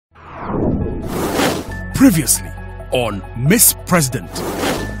Previously on Miss President.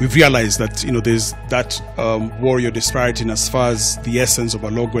 We've realized that, there's that warrior disparity in as far as the essence of a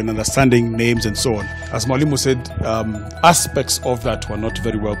logo and understanding names and so on. As Mwalimu said, aspects of that were not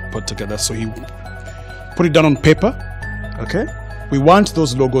very well put together, so he put it down on paper. Okay? We want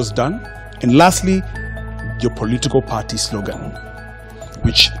those logos done. And lastly, your political party slogan,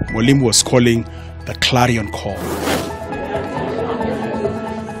 which Mwalimu was calling the clarion call.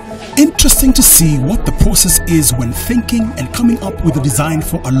 Interesting to see what the process is when thinking and coming up with a design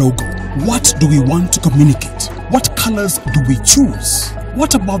for a logo. What do we want to communicate? What colors do we choose?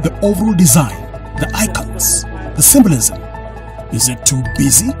 What about the overall design, the icons, the symbolism? Is it too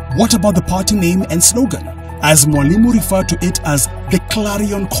busy? What about the party name and slogan? As Mwalimu referred to it as the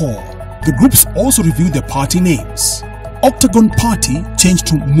clarion call. The groups also reviewed their party names. Octagon Party changed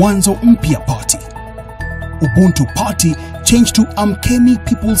to Mwanzo Mpya Party. Ubuntu Party changed to Amkeni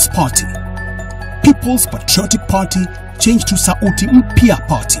People's Party. People's Patriotic Party changed to Sauti Mpya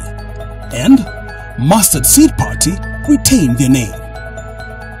Party. And Mustard Seed Party retained their name.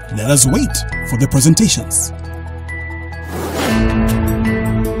 Let us wait for the presentations.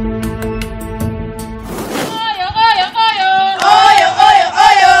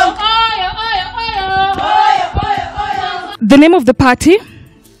 The name of the party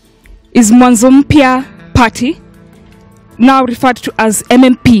is Mwanzo Mpya Party, now referred to as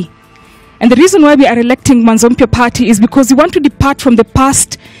MMP. And the reason why we are electing Mwanzo Mpya Party is because we want to depart from the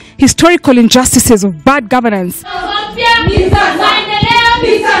past historical injustices of bad governance.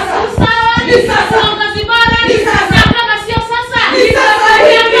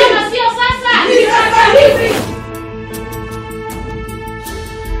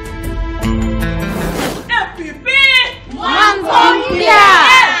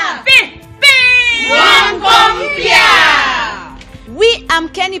 We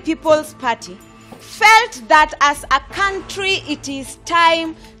Amkeni People's Party felt that as a country it is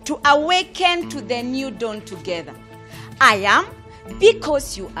time to awaken to the new dawn together. I am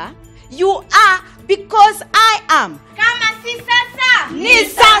because you are because I am. Kama si sasa, ni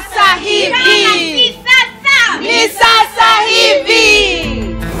sasa hivi. Kama si sasa, ni sasa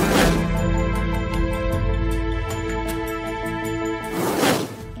hivi.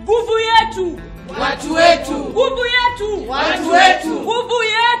 Nguvu yetu, watu wetu. Nguvu yetu, watu wetu. Nguvu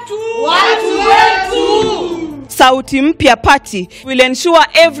yetu, watu wetu. Sauti Mpya Party will ensure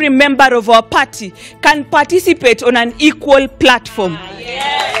every member of our party can participate on an equal platform.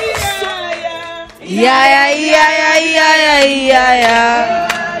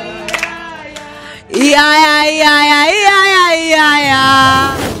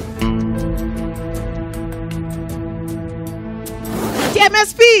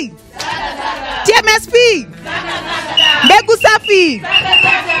 TMSP! TMSP! Mbegu safi!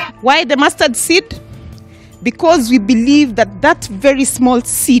 Why the mustard seed? Because we believe that that very small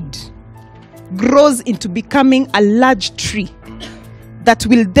seed grows into becoming a large tree that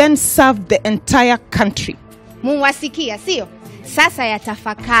will then serve the entire country. Muwasikia, sio? Sasa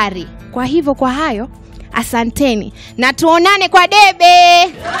yatafakari. Kwa hivyo kwa hayo, asanteni. Na tuonane kwa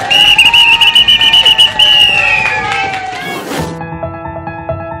debe!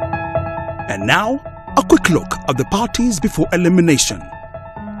 And now, a quick look at the parties before elimination.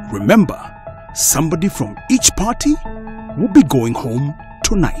 Remember, somebody from each party will be going home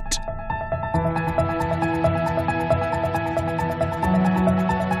tonight.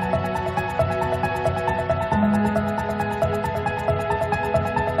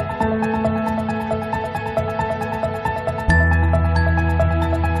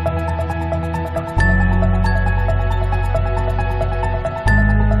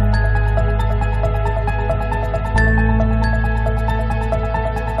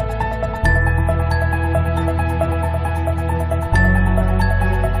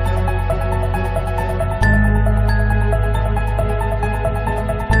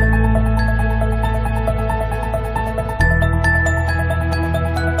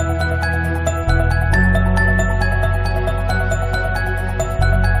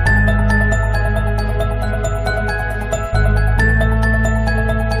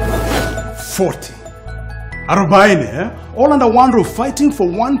 All under one roof, fighting for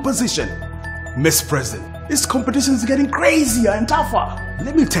one position. Miss President, this competition is getting crazier and tougher.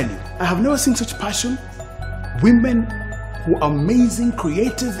 Let me tell you, I have never seen such passion. Women who are amazing,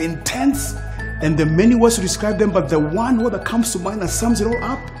 creative, intense, and there are many words to describe them, but the one word that comes to mind that sums it all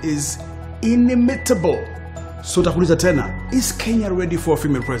up is inimitable. So takuuliza tena, is Kenya ready for a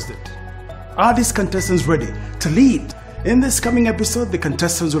female president? Are these contestants ready to lead? In this coming episode, the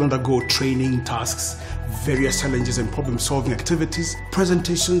contestants will undergo training, tasks, various challenges and problem-solving activities,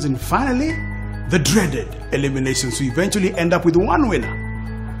 presentations, and finally, The dreaded eliminations to eventually end up with one winner.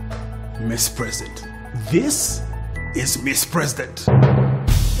 Miss President. This is Miss President.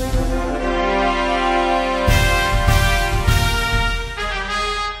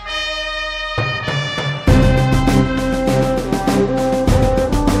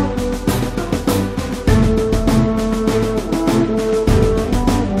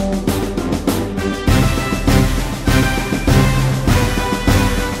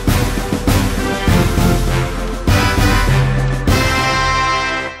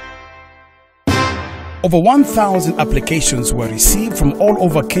 Over 1,000 applications were received from all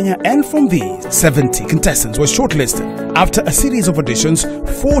over Kenya, and from these, 70 contestants were shortlisted. After a series of auditions,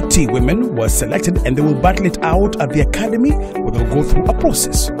 40 women were selected, and they will battle it out at the academy, where they'll go through a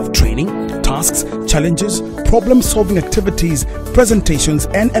process of training, tasks, challenges, problem-solving activities, presentations,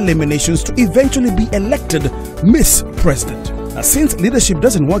 and eliminations to eventually be elected Miss President. Now, since leadership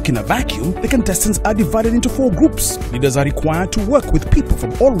doesn't work in a vacuum, the contestants are divided into 4 groups. Leaders are required to work with people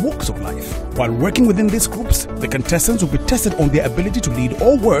from all walks of life. While working within these groups, the contestants will be tested on their ability to lead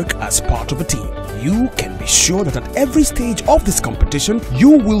or work as part of a team. You can be sure that at every stage of this competition, you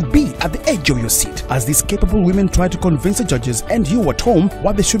will be at the edge of your seat as these capable women try to convince the judges and you at home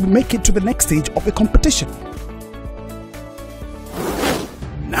why they should make it to the next stage of the competition.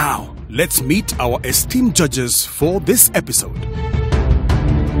 Now, let's meet our esteemed judges for this episode.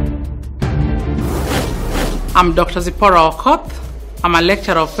 I'm Dr. Zipporah Okoth. I'm a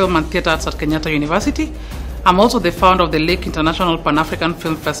lecturer of film and theatre arts at Kenyatta University. I'm also the founder of the Lake International Pan-African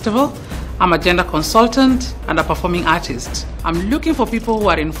Film Festival. I'm a gender consultant and a performing artist. I'm looking for people who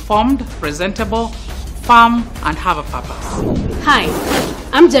are informed, presentable, firm, and have a purpose. Hi,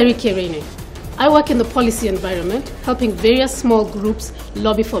 I'm Jerry Kirene. I work in the policy environment, helping various small groups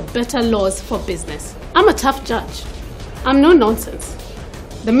lobby for better laws for business. I'm a tough judge. I'm no nonsense.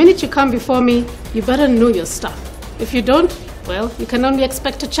 The minute you come before me, you better know your stuff. If you don't, well, you can only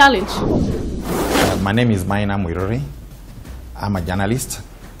expect a challenge. My name is Maina Mwiruri. I'm a journalist.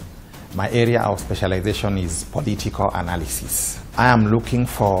 My area of specialization is political analysis. I am looking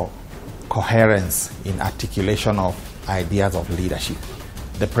for coherence in articulation of ideas of leadership.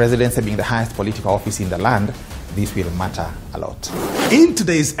 The presidency being the highest political office in the land, this will matter a lot. In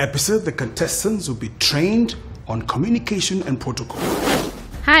today's episode, the contestants will be trained on communication and protocol.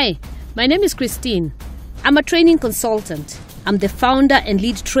 Hi, my name is Christine. I'm a training consultant. I'm the founder and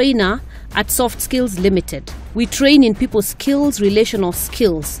lead trainer at Soft Skills Limited. We train in people's skills, relational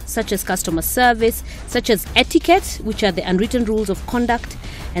skills, such as customer service, such as etiquette, which are the unwritten rules of conduct,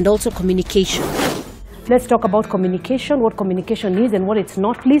 and also communication. Let's talk about communication, what communication is and what it's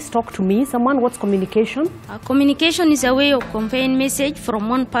not. Please talk to me. Someone, what's communication? Communication is a way of conveying message from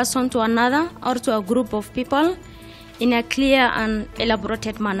one person to another or to a group of people in a clear and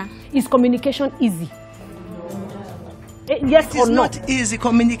elaborated manner. Is communication easy? Yes or no? It's not easy.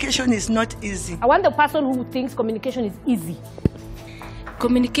 Communication is not easy. I want the person who thinks communication is easy.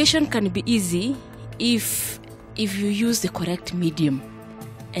 Communication can be easy if you use the correct medium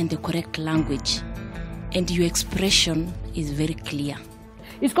and the correct language and your expression is very clear.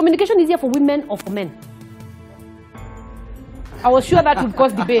 Is communication easier for women or for men? I was sure that would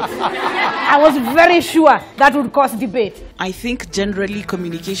cause debate. I was very sure that would cause debate. I think generally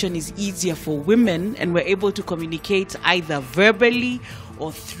communication is easier for women, and we're able to communicate either verbally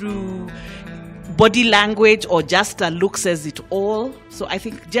or through body language, or just a look says it all. So I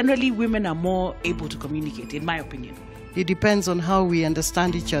think generally women are more able to communicate, in my opinion. It depends on how we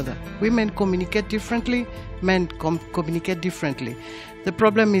understand each other. Women communicate differently, men communicate differently. The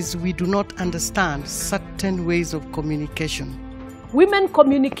problem is we do not understand certain ways of communication. Women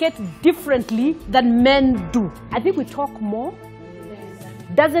communicate differently than men do. I think we talk more.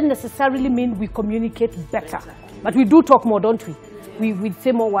 Doesn't necessarily mean we communicate better. But we do talk more, don't we? We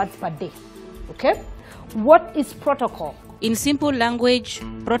say more words per day. Okay? What is protocol? In simple language,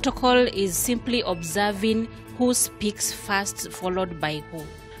 protocol is simply observing who speaks first, followed by who.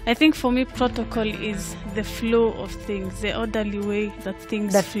 I think for me, protocol is the flow of things, the orderly way that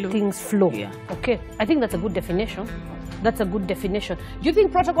things flow. Yeah. Okay. I think that's a good definition. That's a good definition. Do you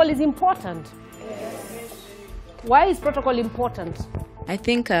think protocol is important? Yes. Why is protocol important? I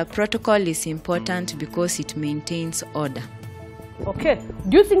think protocol is important because it maintains order. Okay.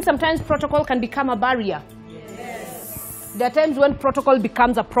 Do you think sometimes protocol can become a barrier? Yes. There are times when protocol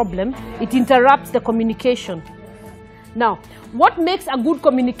becomes a problem. It interrupts the communication. Now, what makes a good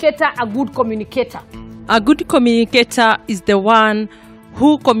communicator a good communicator? A good communicator is the one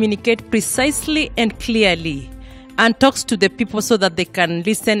who communicates precisely and clearly and talks to the people so that they can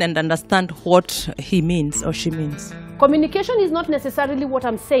listen and understand what he means or she means. Communication is not necessarily what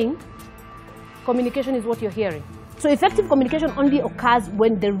I'm saying. communication is what you're hearing. So effective communication only occurs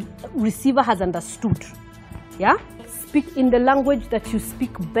when the receiver has understood. Yeah? Speak in the language that you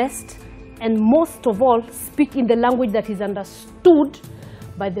speak best, and most of all, speak in the language that is understood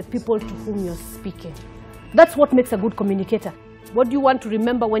by the people to whom you're speaking. That's what makes a good communicator. What do you want to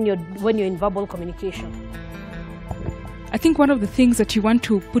remember when you're in verbal communication? I think one of the things that you want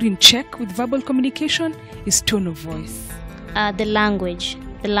to put in check with verbal communication is tone of voice. The language.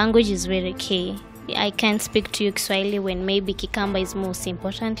 The language is very key. I can't speak to you Kiswahili when maybe Kikamba is most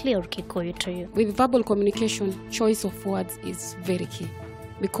importantly or Kikuyu to you. With verbal communication, choice of words is very key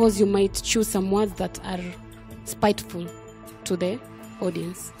because you might choose some words that are spiteful to the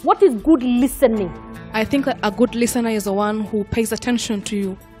audience. What is good listening? I think that a good listener is the one who pays attention to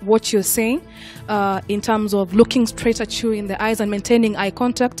you, what you're saying, in terms of looking straight at you in the eyes and maintaining eye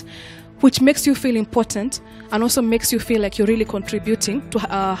contact, which makes you feel important and also makes you feel like you're really contributing to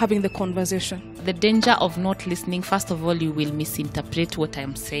having the conversation. The danger of not listening, first of all, you will misinterpret what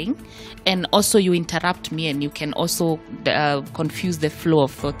I'm saying, and also you interrupt me, and you can also confuse the flow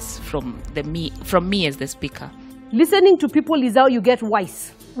of thoughts from me as the speaker. Listening to people is how you get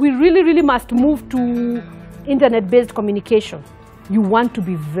wise. We really must move to internet-based communication. You want to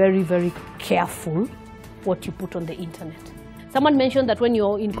be very, very careful what you put on the internet. Someone mentioned that when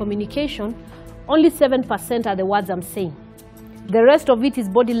you're in communication, only 7% are the words I'm saying. The rest of it is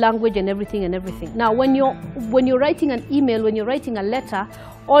body language and everything. Now, when you're writing an email, when you're writing a letter,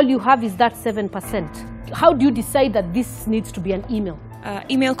 all you have is that 7%. How do you decide that this needs to be an email?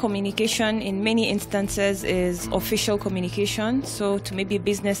 Email communication in many instances is official communication, so to maybe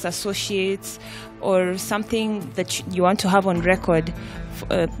business associates or something that you want to have on record,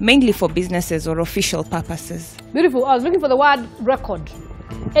 mainly for businesses or official purposes. Beautiful. I was looking for the word record.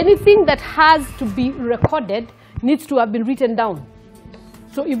 Anything that has to be recorded needs to have been written down.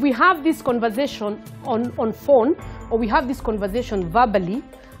 So if we have this conversation on phone, or we have this conversation verbally,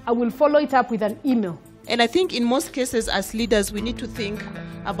 I will follow it up with an email. And I think in most cases as leaders, we need to think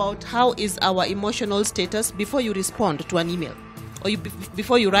about how is our emotional status before you respond to an email or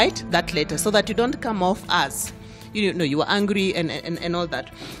before you write that letter, so that you don't come off as, you are angry and all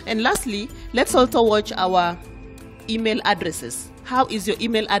that. And lastly, let's also watch our email addresses. How is your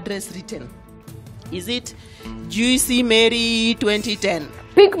email address written? Is it Juicy Mary 2010?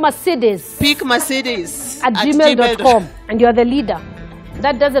 Pick Mercedes. At gmail.com. And you're the leader.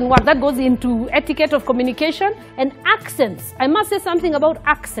 That doesn't work. That goes into etiquette of communication and accents. I must say something about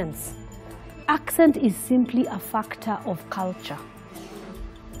accents. Accent is simply a factor of culture.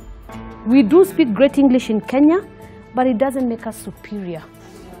 We do speak great English in Kenya, but it doesn't make us superior.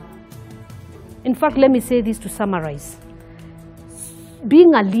 In fact, let me say this to summarize.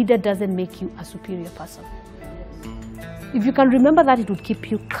 Being a leader doesn't make you a superior person. If you can remember that, it would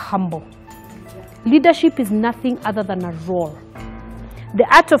keep you humble. Leadership is nothing other than a role. The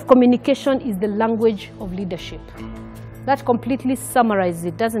art of communication is the language of leadership. That completely summarizes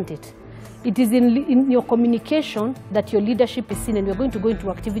it, doesn't it? It is in your communication that your leadership is seen, and we're going to go into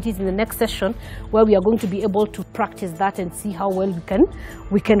activities in the next session where we are going to be able to practice that and see how well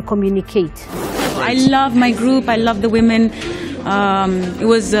we can communicate. I love my group. I love the women. It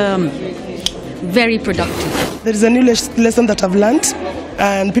was very productive. There is a new lesson that I've learned,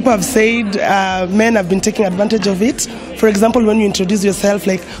 and people have said men have been taking advantage of it. For example, when you introduce yourself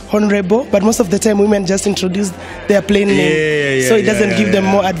like honorable, but most of the time women just introduce their plain name, so it doesn't give them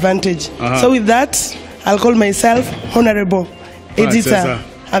more advantage. So with that, I'll call myself honorable Edita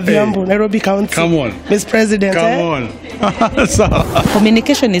Aviambo, Nairobi County. Come on, Miss President. Come on.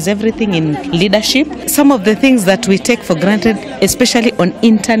 Communication is everything in leadership. Some of the things that we take for granted, especially on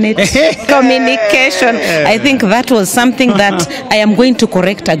internet communication, I think that was something that I am going to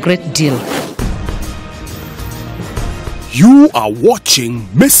correct a great deal. You are watching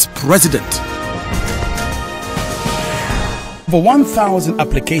Miss President. Over 1,000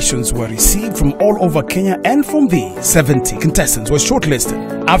 applications were received from all over Kenya, and from these, 70 contestants were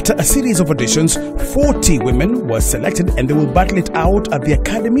shortlisted. After a series of auditions, 40 women were selected, and they will battle it out at the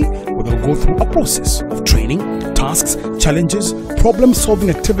academy, where they'll go through a process of training, tasks, challenges, problem-solving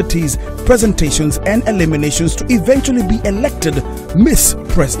activities, presentations, and eliminations to eventually be elected Miss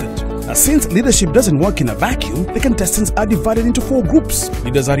President. Now, since leadership doesn't work in a vacuum, the contestants are divided into 4 groups.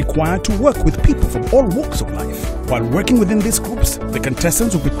 Leaders are required to work with people from all walks of life. While working within these groups, the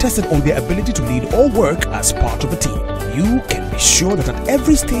contestants will be tested on their ability to lead or work as part of a team. You can be sure that at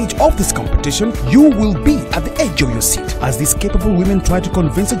every stage of this competition, you will be at the edge of your seat as these capable women try to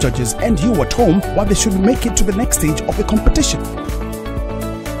convince the judges and you at home why they should make it to the next stage of the competition.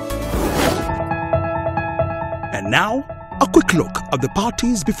 And now, a quick look at the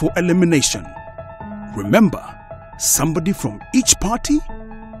parties before elimination. Remember, somebody from each party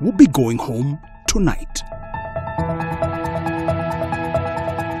will be going home tonight.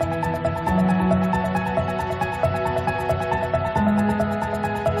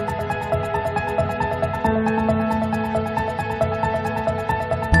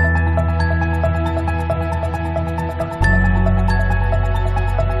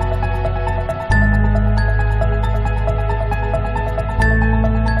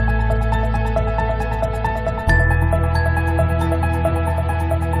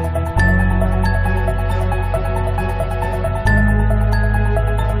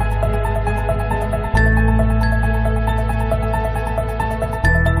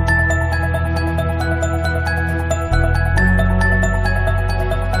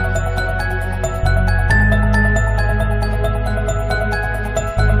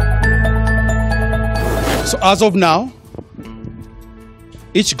 So as of now,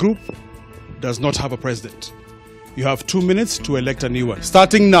 each group does not have a president. You have 2 minutes to elect a new one.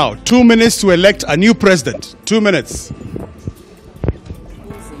 Starting now, 2 minutes to elect a new president. 2 minutes.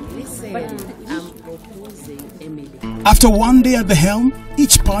 After 1 day at the helm,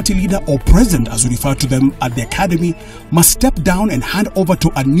 each party leader or president, as we refer to them at the academy, must step down and hand over to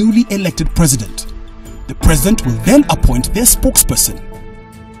a newly elected president. The president will then appoint their spokesperson.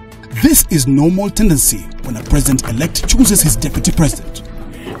 This is normal tendency when a president-elect chooses his deputy president.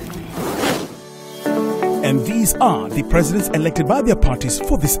 And these are the presidents elected by their parties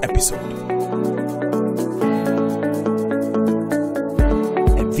for this episode.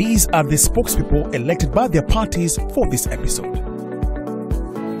 And these are the spokespeople elected by their parties for this episode.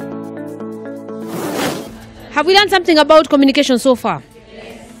 Have we learned something about communication so far?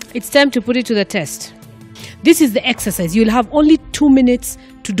 Yes. It's time to put it to the test. This is the exercise. You'll have only 2 minutes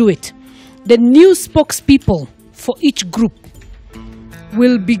to do it. The new spokespeople for each group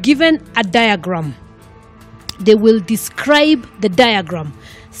will be given a diagram. They will describe the diagram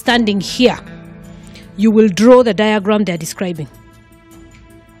standing here. You will draw the diagram they're describing.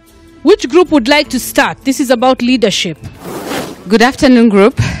 Which group would like to start? This is about leadership. Good afternoon,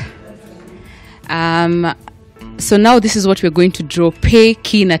 group. So now this is what we're going to draw. Pay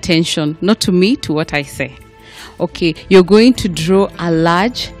keen attention, not to me, to what I say. Okay, you're going to draw a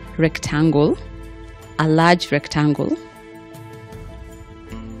large rectangle, and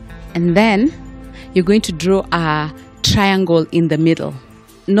then you're going to draw a triangle in the middle.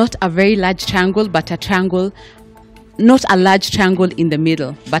 Not a very large triangle, but a triangle, not a large triangle in the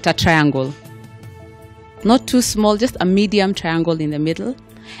middle, but a triangle. Not too small, just a medium triangle in the middle,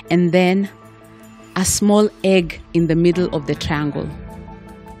 and then a small egg in the middle of the triangle.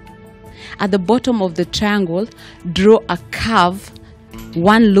 At the bottom of the triangle, draw a curve,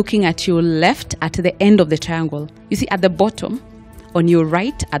 one looking at your left at the end of the triangle. You see at the bottom, on your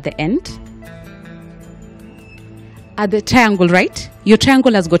right at the end. At the triangle, right? Your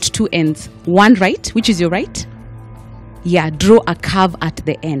triangle has got 2 ends. One right, which is your right. Yeah, draw a curve at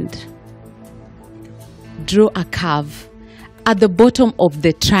the end. Draw a curve at the bottom of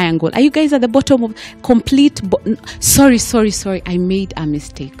the triangle. Are you guys at the bottom of complete? Sorry, I made a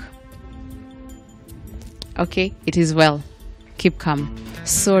mistake. Okay, it is well. Keep calm.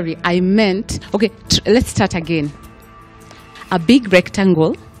 Sorry, I meant... Okay, let's start again. A big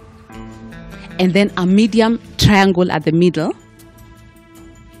rectangle, and then a medium triangle at the middle.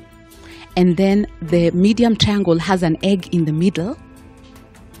 And then the medium triangle has an egg in the middle.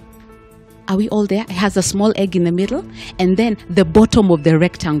 Are we all there? It has a small egg in the middle. And then the bottom of the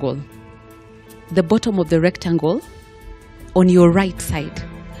rectangle. The bottom of the rectangle, on your right side,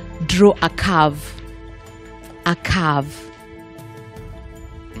 draw a curve. A curve.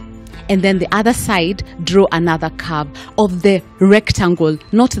 And then the other side, draw another curve of the rectangle,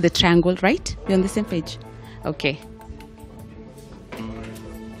 not the triangle, right? We're on the same page? Okay.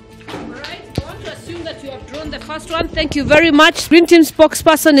 Alright, I want to assume that you have drawn the first one. Thank you very much. Green Team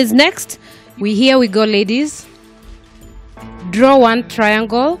spokesperson is next. Here we go, ladies. Draw one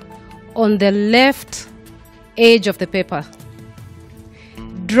triangle on the left edge of the paper.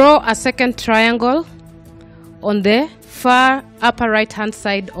 Draw a second triangle on the far upper right hand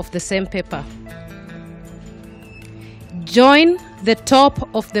side of the same paper. Join the top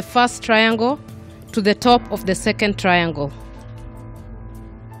of the first triangle to the top of the second triangle.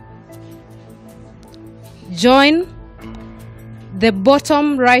 Join the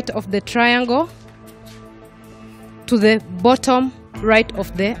bottom right of the triangle to the bottom right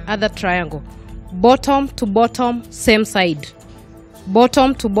of the other triangle. Bottom to bottom, same side.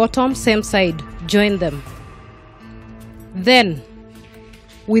 Bottom to bottom, same side. Join them. Then,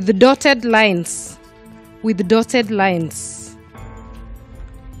 with dotted lines,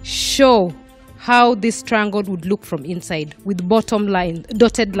 show how this triangle would look from inside with bottom line,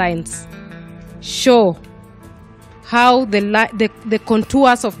 dotted lines. Show how the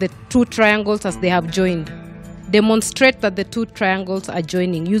contours of the two triangles as they have joined. Demonstrate that the two triangles are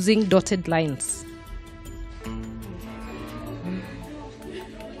joining using dotted lines.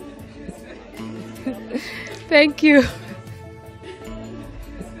 Thank you.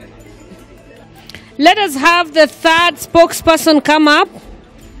 Let us have the third spokesperson come up.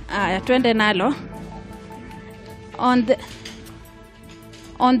 Twende nalo. On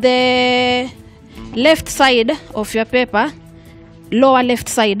the left side of your paper, lower left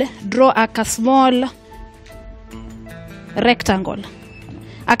side, draw a small rectangle,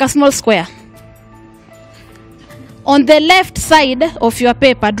 a small square. On the left side of your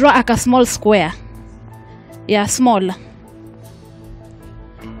paper, draw a small square. Yeah, small.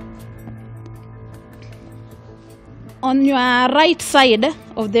 On your right side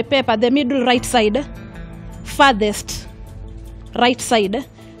of the paper, the middle right side, farthest right side,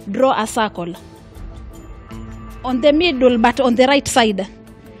 draw a circle. On the middle, but on the right side,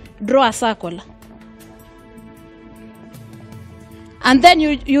 draw a circle. And then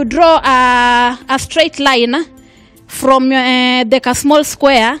you draw a straight line from the small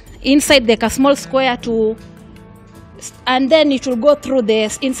square, inside the small square to, and then it will go through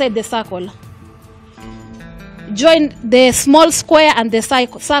this inside the circle. Join the small square and the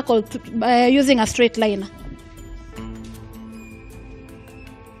circle using a straight line.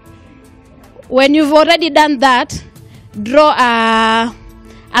 When you've already done that, draw a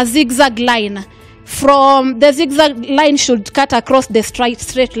zigzag line. From the zigzag line should cut across the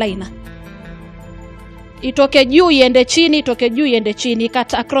straight line. Itoke juu iende chini, itoke juu iende chini,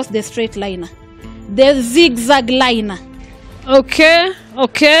 cut across the straight line. The zigzag line. Okay.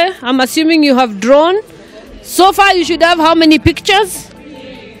 I'm assuming you have drawn. So far you should have how many pictures?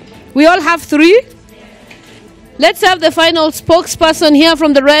 We all have 3. Let's have the final spokesperson here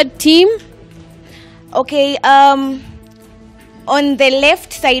from the red team. Okay, on the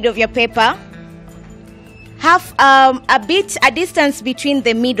left side of your paper, have a distance between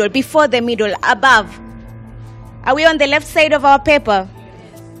the middle, before the middle, above. Are we on the left side of our paper?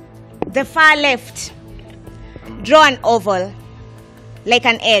 The far left. Draw an oval, like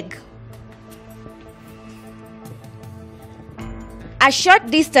an egg. A short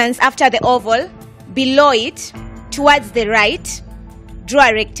distance after the oval, below it, towards the right, draw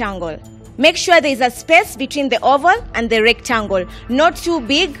a rectangle. Make sure there is a space between the oval and the rectangle. Not too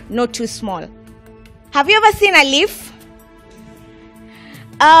big, not too small. Have you ever seen a leaf?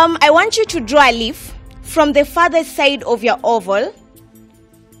 I want you to draw a leaf from the farthest side of your oval.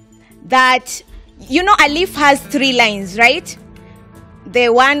 That, you know, a leaf has 3 lines, right? The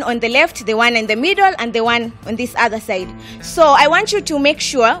one on the left, the one in the middle, and the one on this other side. So I want you to make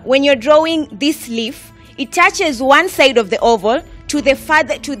sure when you're drawing this leaf, it touches one side of the oval to the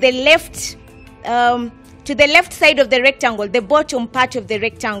left side of the rectangle, the bottom part of the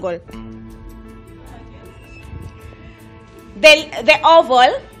rectangle. The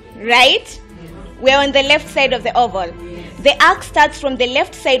oval, right? We're on the left side of the oval. The arc starts from the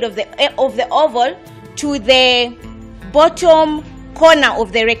left side of the oval to the bottom corner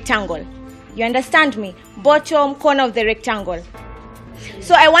of the rectangle. You understand me? Bottom corner of the rectangle.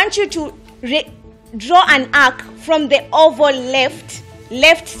 So I want you to draw an arc from the oval left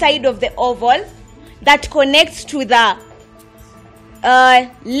side of the oval that connects to the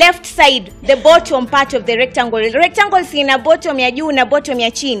left side, the bottom part of the rectangle. Rectangle sina bottom ya juu na bottom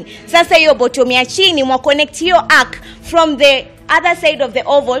ya chini. Sasa hiyo bottom ya chini mwa connect hiyo arc from the other side of the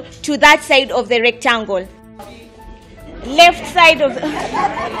oval to that side of the rectangle. Left side of the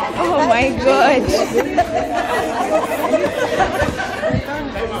oh my god.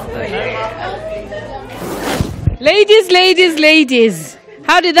 Ladies,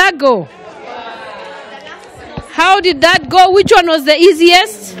 how did that go? Which one was the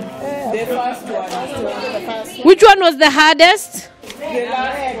easiest? The first one. Which one was the hardest? The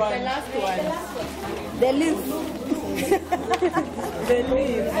last one. The leaf. The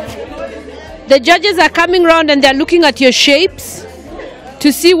leaf. The judges are coming around and they're looking at your shapes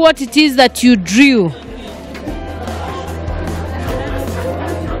to see what it is that you drew.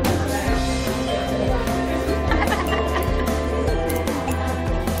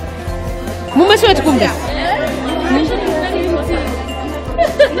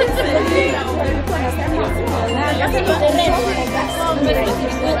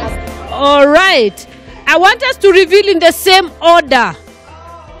 All right. I want us to reveal in the same order.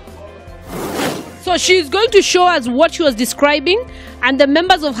 So she's going to show us what she was describing, and the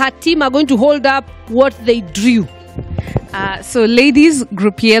members of her team are going to hold up what they drew. So ladies,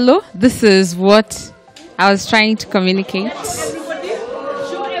 group yellow, this is what I was trying to communicate.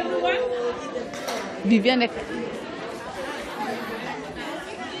 Viviane.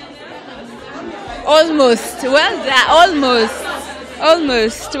 Almost. Well done.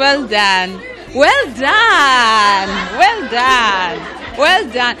 Almost. Well done. Well done. Well done. Well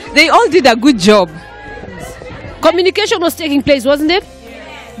done. They all did a good job. Communication was taking place, wasn't it?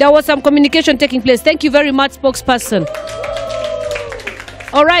 There was some communication taking place. Thank you very much, spokesperson.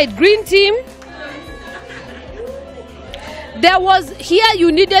 All right, green team. There was here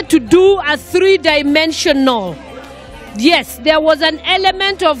you needed to do a three-dimensional. Yes, there was an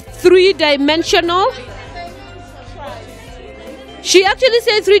element of three-dimensional. She actually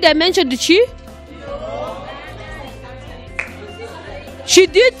said three-dimensional, did she? She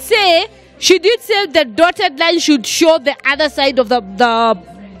did say the dotted line should show the other side of the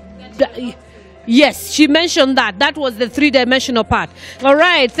yes, she mentioned that. That was the three-dimensional part. All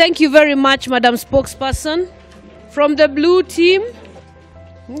right, thank you very much, Madam Spokesperson. From the blue team.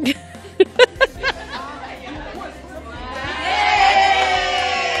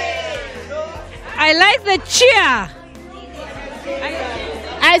 I like the cheer.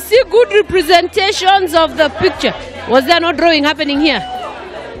 I see good representations of the picture. Was there no drawing happening here?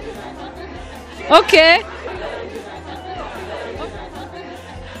 Okay.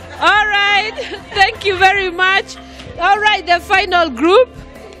 All right. Thank you very much. All right, the final group.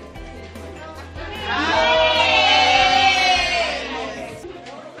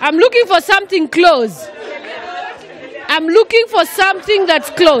 I'm looking for something close. I'm looking for something that's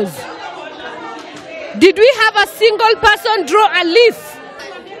close. Did we have a single person draw a leaf?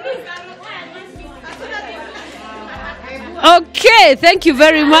 Okay, thank you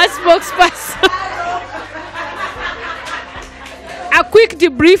very much, spokesperson. A quick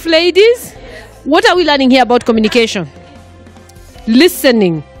debrief, ladies. What are we learning here about communication?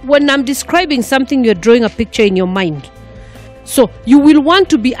 Listening. When I'm describing something, you're drawing a picture in your mind. So you will want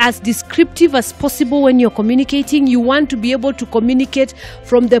to be as descriptive as possible when you're communicating. You want to be able to communicate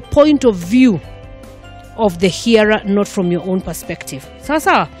from the point of view of the hearer, not from your own perspective.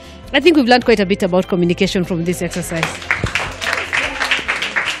 Sasa, I think we've learned quite a bit about communication from this exercise.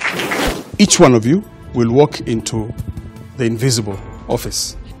 Each one of you will walk into the invisible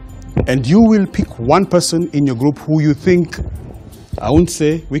office, and you will pick one person in your group who you think, I won't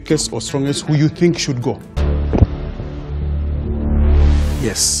say weakest or strongest, who you think should go.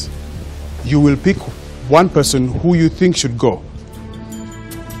 Yes, you will pick one person who you think should go.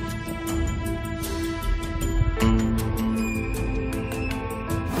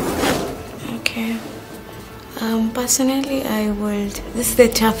 Okay. Personally, I would. This is the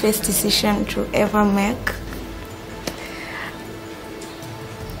toughest decision to ever make.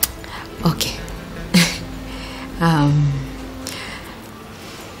 Okay.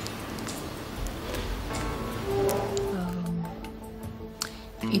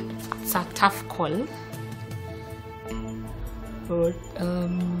 It's a tough call, but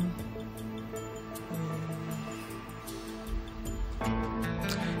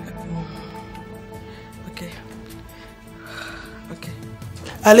okay.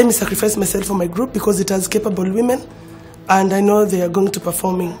 Let me sacrifice myself for my group because it has capable women, and I know they are going to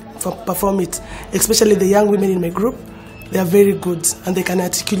perform it. Especially the young women in my group, they are very good and they can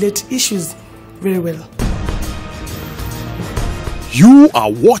articulate issues very well. You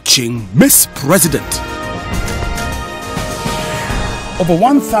are watching Miss President. Over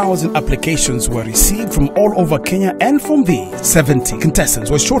 1,000 applications were received from all over Kenya, and from these, 70 contestants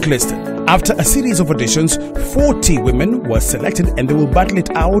were shortlisted. After a series of auditions, 40 women were selected, and they will battle it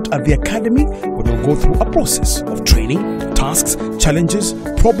out at the academy, where they'll go through a process of training, tasks, challenges,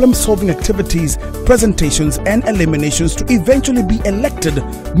 problem-solving activities, presentations, and eliminations to eventually be elected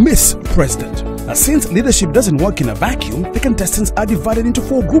Miss President. Now, since leadership doesn't work in a vacuum, the contestants are divided into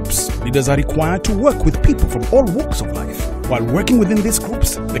 4 groups. Leaders are required to work with people from all walks of life. While working within these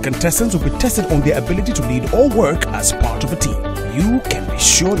groups, the contestants will be tested on their ability to lead or work as part of a team. You can be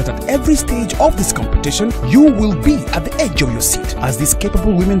sure that at every stage of this competition, you will be at the edge of your seat as these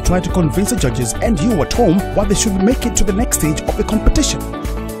capable women try to convince the judges and you at home why they should make it to the next stage of the competition.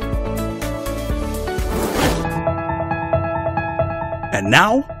 And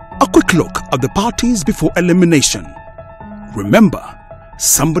now, a quick look at the parties before elimination. Remember,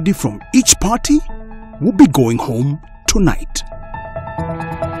 somebody from each party will be going home tonight.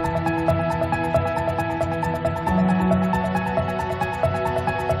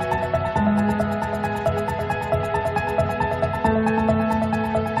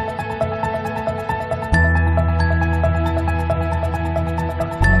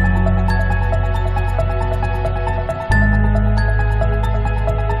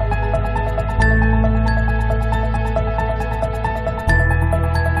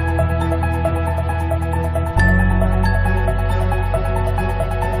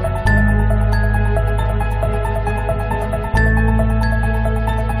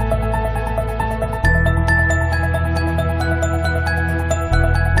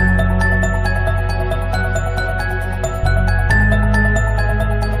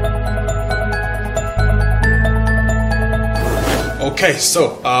 Okay,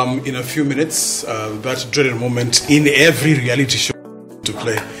 so in a few minutes, that dreaded moment in every reality show to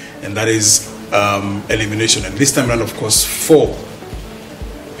play, and that is elimination. And this time around, of course, 4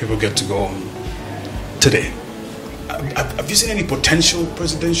 people get to go home today. Have you seen any potential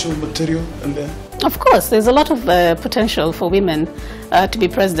presidential material in there? Of course, there's a lot of potential for women to be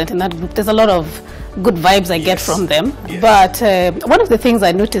president in that group. There's a lot of good vibes I get from them. Yes. But one of the things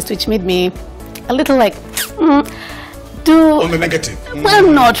I noticed which made me a little like, on the negative? Well,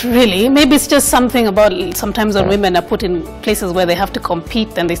 not really. Maybe it's just something about sometimes when women are put in places where they have to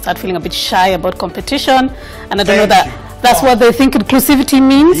compete, then they start feeling a bit shy about competition. And I don't know that that's what they think inclusivity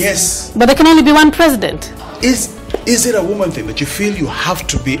means. Yes. But there can only be one president. Is it a woman thing that you feel you have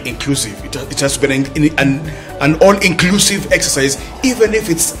to be inclusive? It has to be an all-inclusive exercise, even if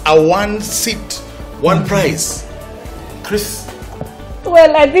it's a one seat, one prize. Chris?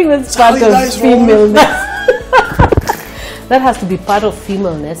 Well, I think that's part of femaleness. That has to be part of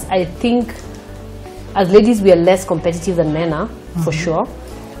femaleness. I think as ladies we are less competitive than men are, for sure.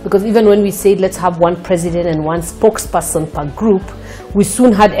 Because even when we said let's have one president and one spokesperson per group, we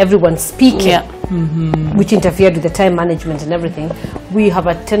soon had everyone speaking, which interfered with the time management and everything. We have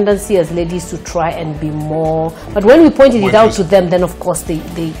a tendency as ladies to try and be more, but when we pointed it out to them, then of course they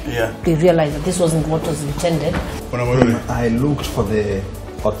realized that this wasn't what was intended. I looked for the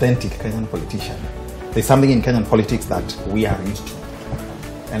authentic Kenyan politician. There's something in Kenyan politics that we are used to.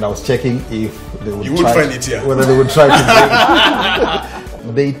 And I was checking if they would find it here. Whether they would try to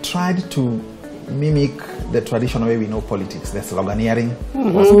bring They tried to mimic the traditional way we know politics. The sloganeering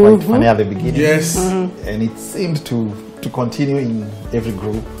was quite funny at the beginning. Yes. And it seemed to continue in every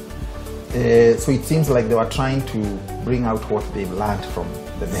group. So it seems like they were trying to bring out what they've learned from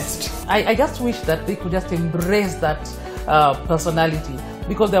the best. I just wish that they could just embrace that personality,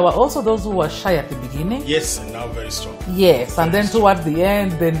 because there were also those who were shy at the beginning. Yes, and now very strong. Yes, and then towards the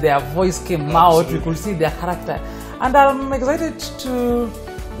end, then their voice came out. You could see their character. And I'm excited to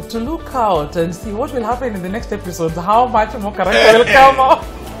look out and see what will happen in the next episodes, how much more character will come out.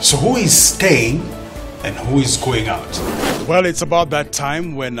 So who is staying and who is going out? Well, it's about that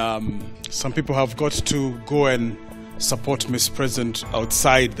time when some people have got to go and support Miss President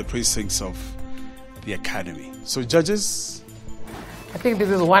outside the precincts of the academy. So judges? I think this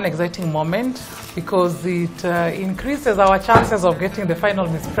is one exciting moment because it increases our chances of getting the final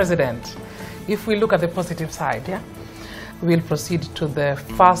Miss President. If we look at the positive side, we'll proceed to the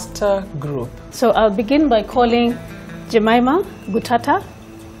first group. So I'll begin by calling Jemima Gutata.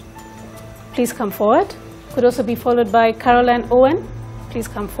 Please come forward. Could also be followed by Caroline Owen. Please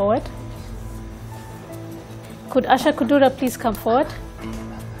come forward. Could Asha Kudura please come forward?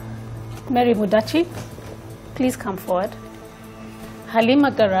 Mary Mudachi, please come forward.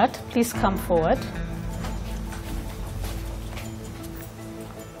 Halima Garat, please come forward.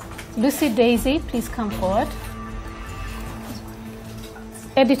 Lucy Daisy, please come forward.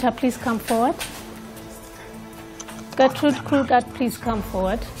 Editor, please come forward. Gertrude Krugard, please come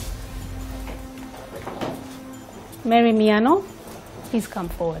forward. Mary Miano, please come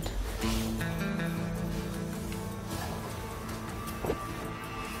forward.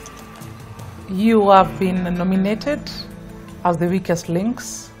 You have been nominated as the weakest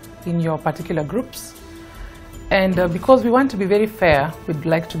links in your particular groups. And because we want to be very fair, we'd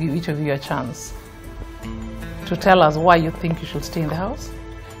like to give each of you a chance to tell us why you think you should stay in the house.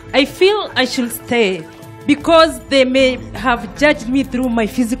 I feel I should stay because they may have judged me through my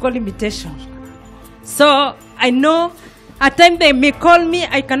physical limitation. So I know at times they may call me,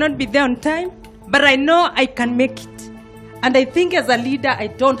 I cannot be there on time, but I know I can make it. And I think as a leader, I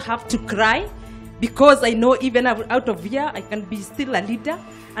don't have to cry because I know even out of here, I can be still a leader,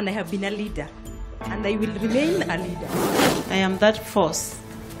 and I have been a leader, and I will remain a leader. I am that force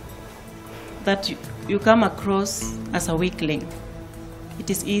that you come across as a weak link. It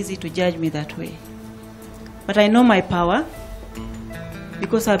is easy to judge me that way. But I know my power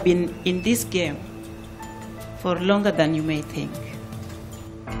because I've been in this game for longer than you may think.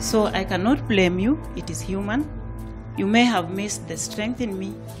 So I cannot blame you. It is human. You may have missed the strength in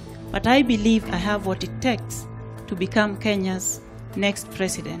me, but I believe I have what it takes to become Kenya's next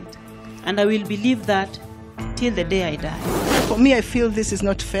president. And I will believe that till the day I die. For me, I feel this is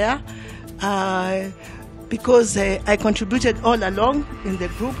not fair because I contributed all along in the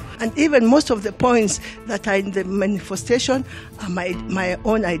group, and even most of the points that are in the manifestation are my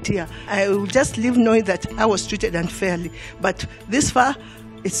own idea. I will just leave knowing that I was treated unfairly, but this far,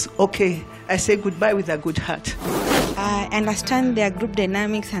 it's okay. I say goodbye with a good heart. I understand their group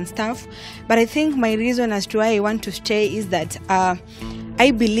dynamics and stuff, but I think my reason as to why I want to stay is that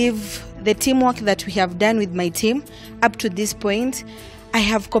I believe the teamwork that we have done with my team up to this point. I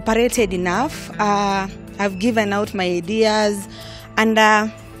have cooperated enough. I've given out my ideas,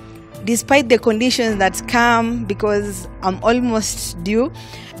 and despite the conditions that come, because I'm almost due,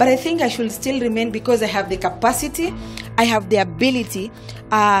 but I think I should still remain because I have the capacity, I have the ability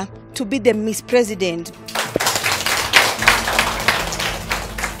to be the Miss President.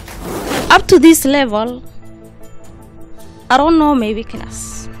 Up to this level, I don't know my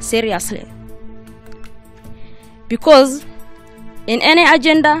weakness, seriously. Because in any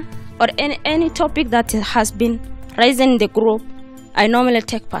agenda or any topic that has been raised in the group, I normally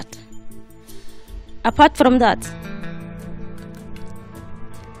take part. Apart from that,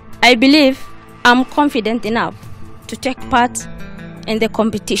 I believe I'm confident enough to take part in the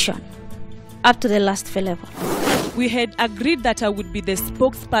competition up to the last level. We had agreed that I would be the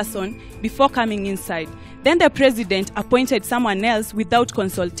spokesperson before coming inside. Then the president appointed someone else without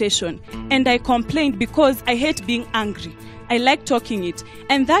consultation, and I complained because I hate being angry. I like talking it,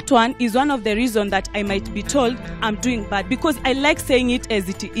 and that one is one of the reasons that I might be told I'm doing bad, because I like saying it as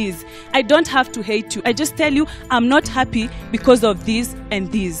it is. I don't have to hate you. I just tell you I'm not happy because of this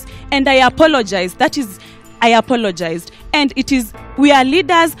and this, and I apologize. I apologized, and it is, we are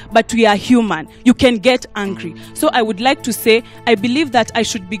leaders, but we are human. You can get angry. So I would like to say, I believe that I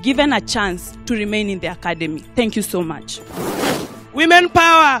should be given a chance to remain in the academy. Thank you so much. Women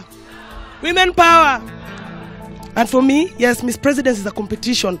power! Women power! And for me, yes, Miss President is a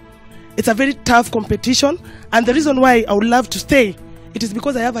competition. It's a very tough competition, and the reason why I would love to stay, it is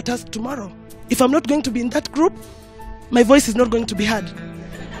because I have a task tomorrow. If I'm not going to be in that group, my voice is not going to be heard.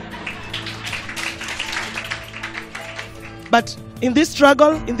 But in this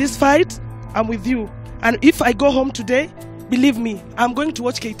struggle, in this fight, I'm with you. And if I go home today, believe me, I'm going to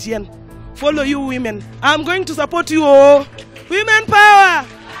watch KTN. Follow you women. I'm going to support you. Oh. Women power!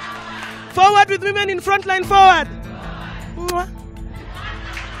 Forward with women in frontline, forward.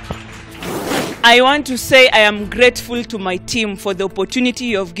 I want to say I am grateful to my team for the opportunity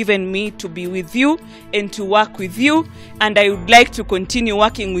you have given me to be with you and to work with you. And I would like to continue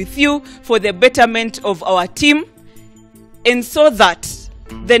working with you for the betterment of our team, and so that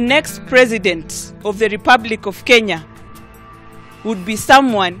the next president of the Republic of Kenya would be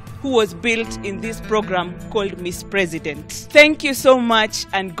someone who was built in this program called Miss President. Thank you so much,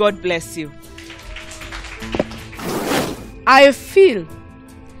 and God bless you. I feel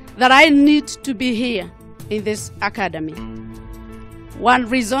that I need to be here in this academy. One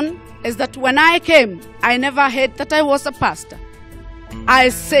reason is that when I came, I never heard that I was a pastor. I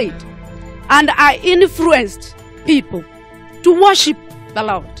said, and I influenced people to worship the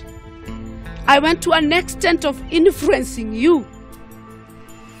Lord. I went to an extent of influencing you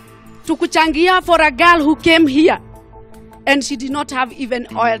to kuchangia for a girl who came here and she did not have even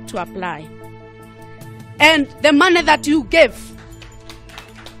oil to apply. And the money that you gave,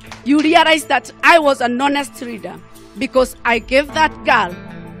 you realized that I was an honest reader because I gave that girl.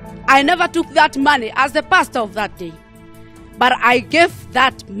 I never took that money as the pastor of that day, but I gave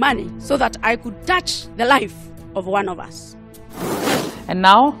that money so that I could touch the life of one of us. And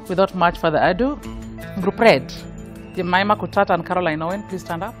now, without much further ado, Group Red, Jemima Kutata and Caroline Owen, please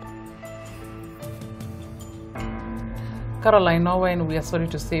stand up. Caroline Owen, we are sorry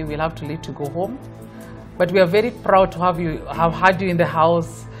to say we'll have to let you go home, but we are very proud to have had you in the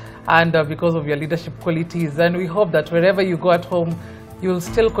house, and because of your leadership qualities, and we hope that wherever you go at home, you will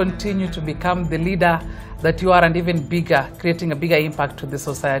still continue to become the leader that you are, and even bigger, creating a bigger impact to the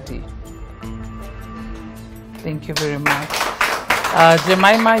society. Thank you very much.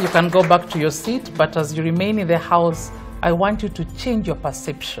 Jemima, you can go back to your seat, but as you remain in the house, I want you to change your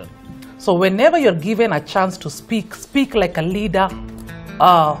perception. So whenever you're given a chance to speak, speak like a leader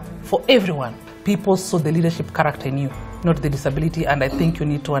for everyone. People saw the leadership character in you, not the disability, and I think you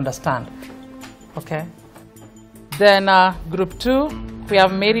need to understand. Okay? Then Group 2, we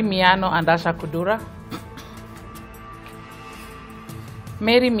have Mary Miano and Asha Kudura.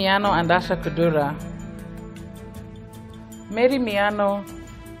 Mary Miano and Asha Kudura. Mary Miano,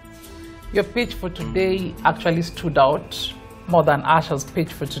 your pitch for today actually stood out more than Asha's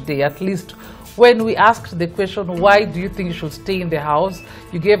pitch for today. At least when we asked the question, why do you think you should stay in the house,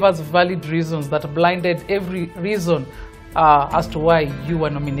 you gave us valid reasons that blinded every reason as to why you were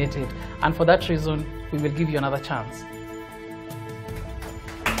nominated. And for that reason, we will give you another chance.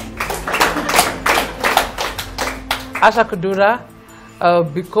 Asha Kudura,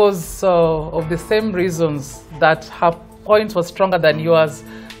 because of the same reasons that her points were stronger than yours,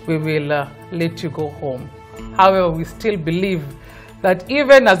 we will let you go home. However, we still believe that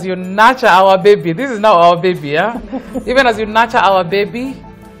even as you nurture our baby, this is now our baby, yeah? Even as you nurture our baby,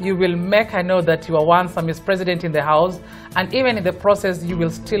 you will make her know that you are once a Miss President in the House, and even in the process, you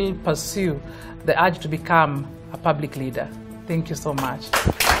will still pursue the urge to become a public leader. Thank you so much.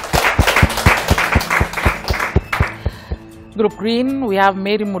 Group Green, we have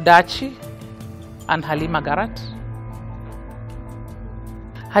Mary Mudachi and Halima Garat.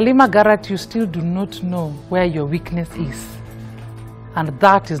 Halima Garat, you still do not know where your weakness is, and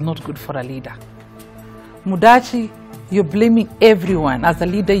that is not good for a leader. Mudachi, you're blaming everyone. As a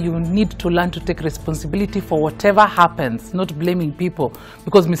leader, you need to learn to take responsibility for whatever happens, not blaming people,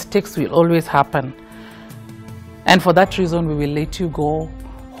 because mistakes will always happen. And for that reason, we will let you go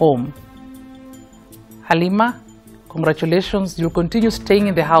home. Halima, congratulations. You'll continue staying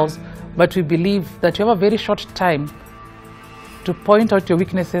in the House, but we believe that you have a very short time to point out your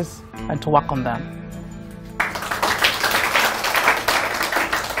weaknesses and to work on them.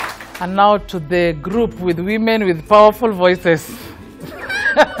 And now to the group with women with powerful voices.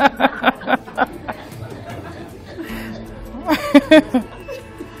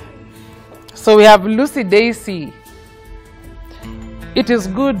 So we have Lucy Daisy. It is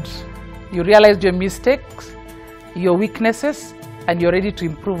good you realized your mistakes, your weaknesses, and you're ready to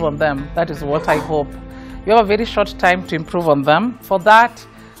improve on them. That is what I hope. You have a very short time to improve on them. For that,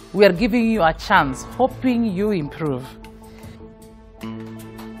 we are giving you a chance, hoping you improve.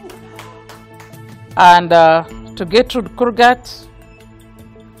 And to Gertrude Kurgat,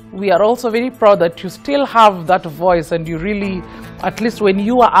 we are also very proud that you still have that voice, and you really, at least when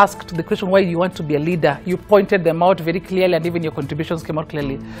you are asked the question why you want to be a leader, you pointed them out very clearly, and even your contributions came out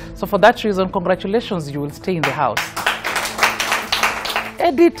clearly. So for that reason, congratulations, you will stay in the House.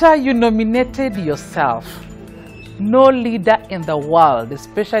 Editor, you nominated yourself. No leader in the world,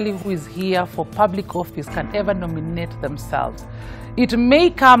 especially who is here for public office, can ever nominate themselves. It may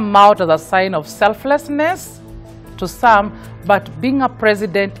come out as a sign of selflessness to some, but being a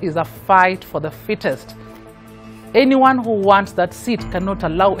president is a fight for the fittest. Anyone who wants that seat cannot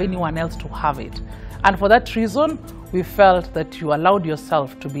allow anyone else to have it. And for that reason, we felt that you allowed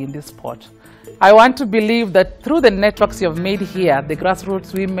yourself to be in this spot. I want to believe that through the networks you have made here, the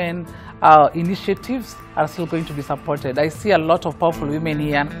grassroots women initiatives are still going to be supported. I see a lot of powerful women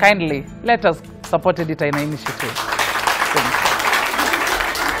here, and kindly let us support Editor in our initiative.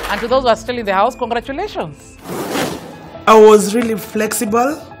 And to those who are still in the House, congratulations. I was really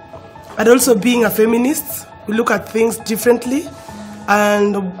flexible, and also being a feminist, we look at things differently.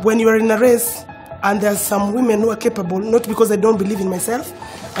 And when you are in a race, and there are some women who are capable, not because I don't believe in myself,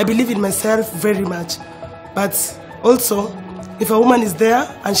 I believe in myself very much. But also, if a woman is there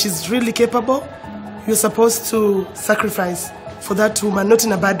and she's really capable, you're supposed to sacrifice for that woman, not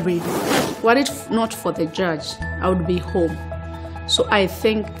in a bad way. Were it not for the judge, I would be home. So I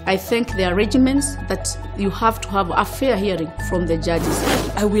think the arrangements that you have to have a fair hearing from the judges.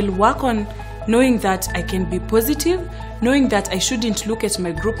 I will work on knowing that I can be positive, knowing that I shouldn't look at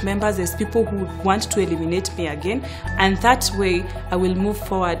my group members as people who want to eliminate me again, and that way I will move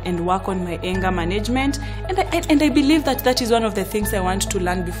forward and work on my anger management, and I believe that that is one of the things I want to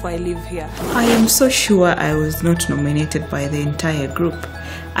learn before I leave here. I am so sure I was not nominated by the entire group.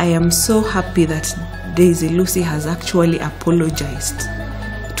 I am so happy that Daisy Lucy has actually apologized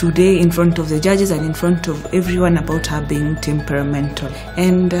today in front of the judges and in front of everyone about her being temperamental.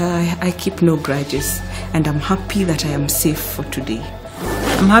 And I keep no grudges, and I'm happy that I am safe for today.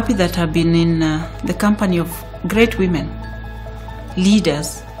 I'm happy that I've been in the company of great women,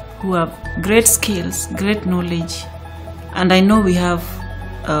 leaders who have great skills, great knowledge, and I know we have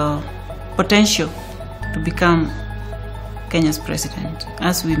potential to become Kenya's president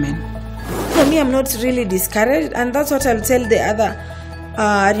as women. For me, I'm not really discouraged, and that's what I'll tell the other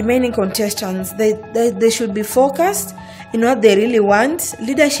remaining contestants. They should be focused in what they really want.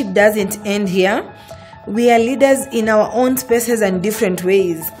 Leadership doesn't end here. We are leaders in our own spaces and different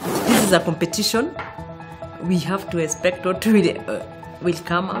ways. This is a competition. We have to expect what will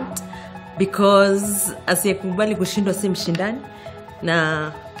come out, because asiyekubali kushindwa si mshindani,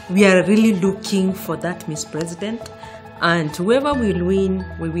 na we are really looking for that Miss President, and whoever will win,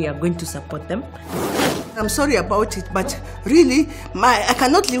 we are going to support them. I'm sorry about it, but really, I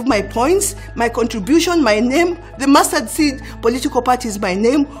cannot leave my points, my contribution, my name. The Mustard Seed political party is my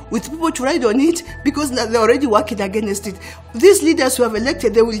name, with people to ride on it, because they're already working against it. These leaders who have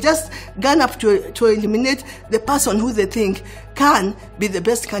elected, they will just gun up to eliminate the person who they think can be the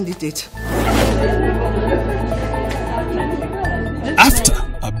best candidate. After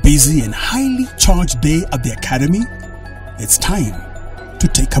a busy and highly charged day at the Academy, it's time to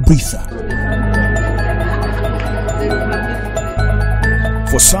take a breather.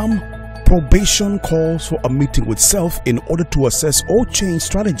 For some, Probation calls for a meeting with self in order to assess or change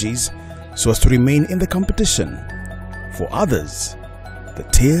strategies so as to remain in the competition. For others, the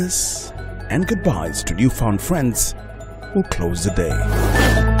tears and goodbyes to newfound friends will close the day.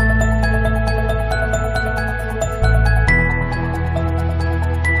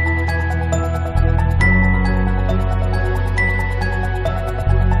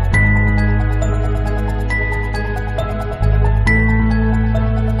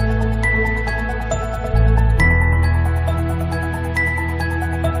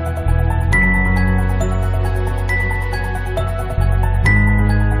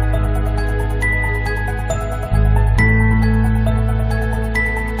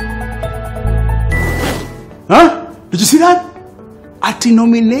 Huh? Did you see that? Ati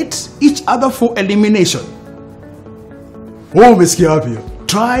nominate each other for elimination. Oh, Meskia,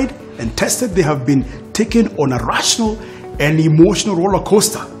 tried and tested, they have been taken on a rational and emotional roller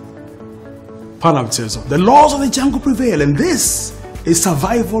coaster. Panam says so. The laws of the jungle prevail, and this is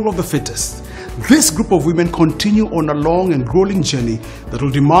survival of the fittest. This group of women continue on a long and grueling journey that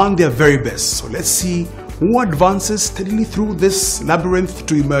will demand their very best. So let's see who advances steadily through this labyrinth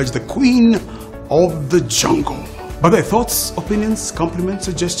to emerge the queen of the jungle. But their thoughts, opinions, compliments,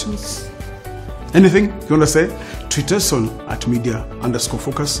 suggestions, anything you want to say? Tweet us on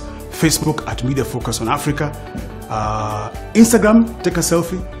 @media_focus, Facebook @mediafocus on Africa, Instagram, take a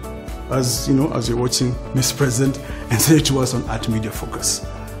selfie as you know, as you're watching Miss President, and send it to us on @mediafocus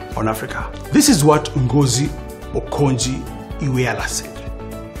on Africa. This is what Ngozi Okonjo-Iweala said,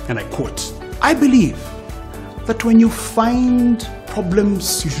 and I quote, "I believe that when you find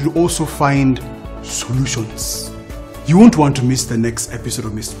problems, you should also find solutions." You won't want to miss the next episode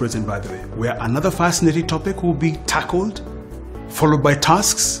of Mr. President, by the way, where another fascinating topic will be tackled, followed by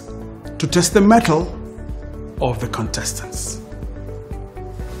tasks to test the mettle of the contestants.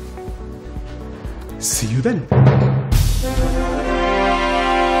 See you then.